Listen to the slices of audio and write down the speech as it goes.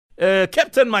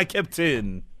Captain, my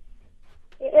captain.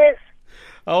 Yes.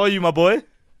 How are you, my boy?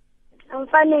 I'm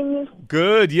fine and you?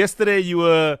 Good. Yesterday you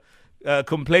were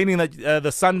complaining that the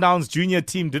Sundowns junior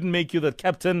team didn't make you the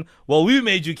captain. Well, we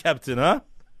made you captain, huh?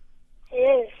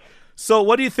 Yes. So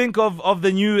what do you think of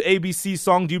the new ABC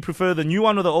song? Do you prefer the new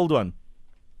one or the old one?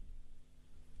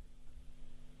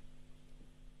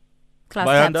 Class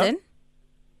Bayanda? captain.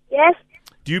 Yes.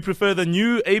 Do you prefer the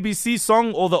new ABC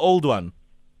song or the old one?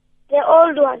 The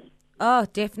old one. Oh,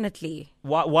 definitely.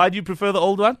 Why do you prefer the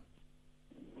old one?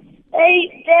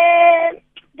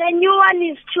 The new one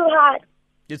is too hard.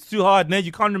 It's too hard, ne?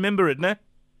 You can't remember it, ne?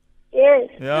 Yes.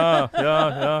 Yeah.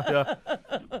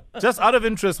 Just out of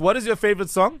interest, what is your favorite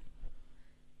song?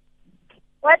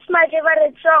 What's my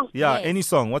favorite song? Yeah, Yes. any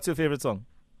song. What's your favorite song?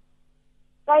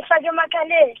 By Fage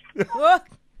Makale.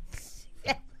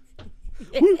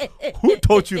 Who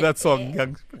taught you that song,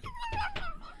 young?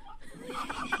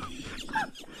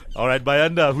 All right,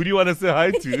 Bayanda, who do you want to say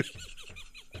hi to?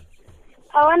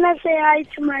 I want to say hi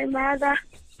to my mother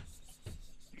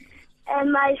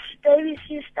and my baby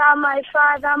sister, my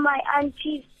father, my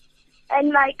aunties,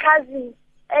 and my cousin,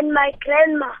 and my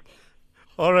grandma.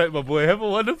 All right, my boy, have a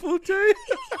wonderful day.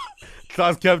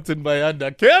 Class Captain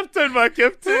Bayanda. Captain, my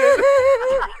captain.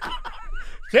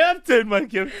 Captain, my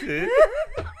captain.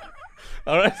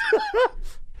 All right.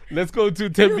 Let's go to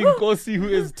Tembisa, who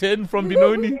is 10 from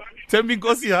Benoni.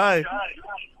 Tembisa, hi.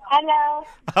 Hello.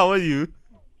 How are you?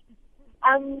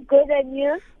 I'm good, and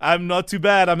you? I'm not too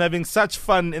bad. I'm having such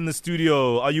fun in the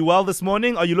studio. Are you well this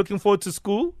morning? Are you looking forward to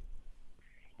school?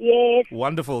 Yes.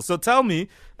 Wonderful. So tell me,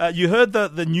 you heard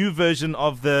the new version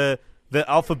of the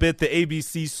alphabet, the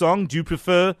ABC song. Do you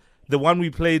prefer the one we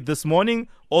played this morning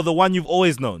or the one you've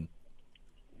always known?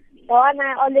 The one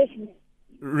I always knew.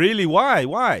 Really?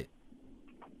 Why?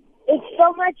 It's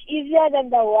so much easier than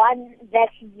the one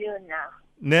that's new now.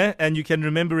 Ne? And you can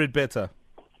remember it better.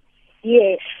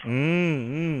 Yes.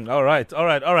 All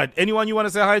right. Anyone you want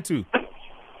to say hi to?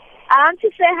 I want to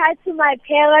say hi to my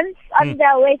parents on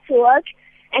their way to work,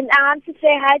 and I want to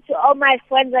say hi to all my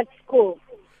friends at school.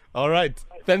 All right.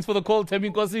 Thanks for the call,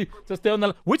 Tembisa. Just stay on the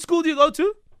line. Which school do you go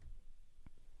to?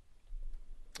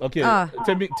 Okay.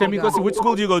 Tembisa, which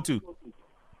school do you go to?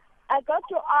 I go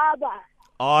to Arbor.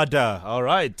 Arda. All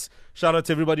right. Shout out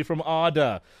to everybody from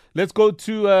Arda. Let's go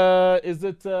to, is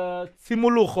it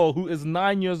Timulucho, who is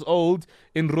 9 years old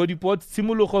in Rodiport.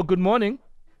 Timulucho, good morning.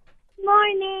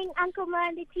 Morning, Uncle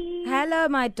Mandity. Hello,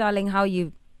 my darling. How are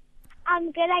you?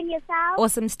 I'm good, and yourself?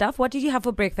 Awesome stuff. What did you have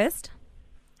for breakfast?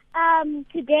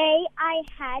 Today I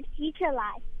had Future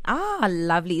Life. Ah,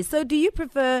 lovely. So do you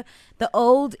prefer the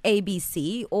old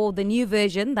ABC or the new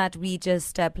version that we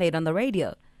just played on the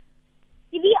radio?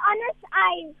 To be honest,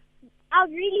 I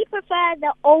really prefer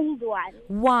the old one.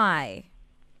 Why?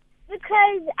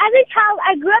 Because as a child,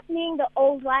 I grew up knowing the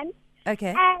old one.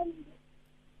 Okay. And,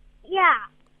 yeah.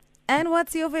 And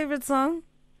what's your favorite song?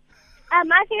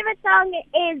 My favorite song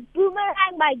is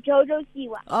Boomerang by Jojo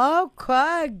Siwa. Oh,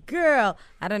 quiet girl.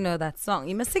 I don't know that song.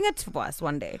 You must sing it to us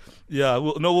one day. Yeah,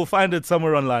 we'll find it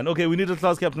somewhere online. Okay, we need a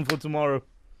class captain for tomorrow.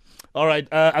 All right,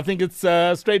 I think it's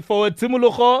straightforward.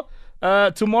 Timulucho,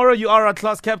 tomorrow you are our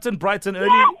class captain, bright and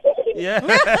early. Yeah,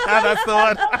 that's the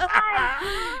one.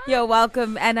 You're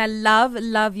welcome. And I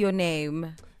love your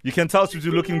name. You can tell she's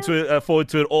looking forward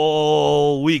to it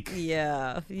all week.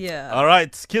 Yeah. All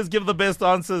right, kids give the best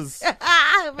answers.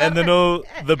 And they know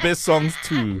the best songs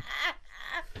too.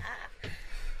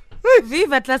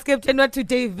 Viva class captain, what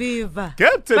today, viva.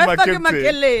 Captain, my captain.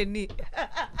 Makeleni.